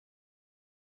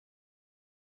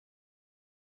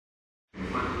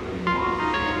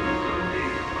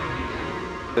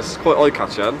It's quite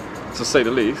eye-catching, to say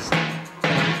the least.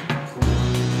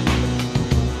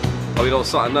 I mean, I was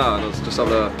sat in there and I was just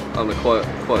having a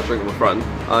quiet drink with a friend,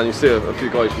 and you see a few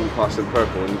guys walking past in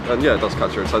purple, and yeah, it does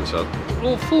catch your attention.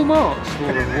 Well, full marks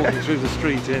for them walking through the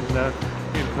street in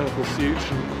purple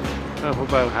suits and purple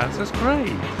bow hats. That's great.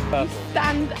 You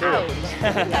stand out.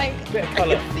 Like, Bit of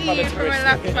colour. I can see you from my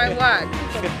left to my work.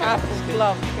 Just purple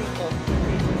glove people.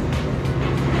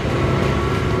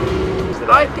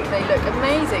 I think they look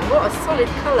amazing. What a solid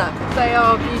colour. They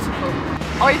are beautiful.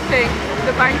 I think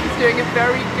the bank is doing a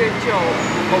very good job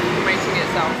of promoting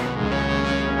itself.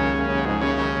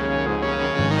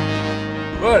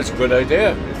 Well, it's a good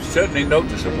idea. It's certainly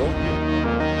noticeable.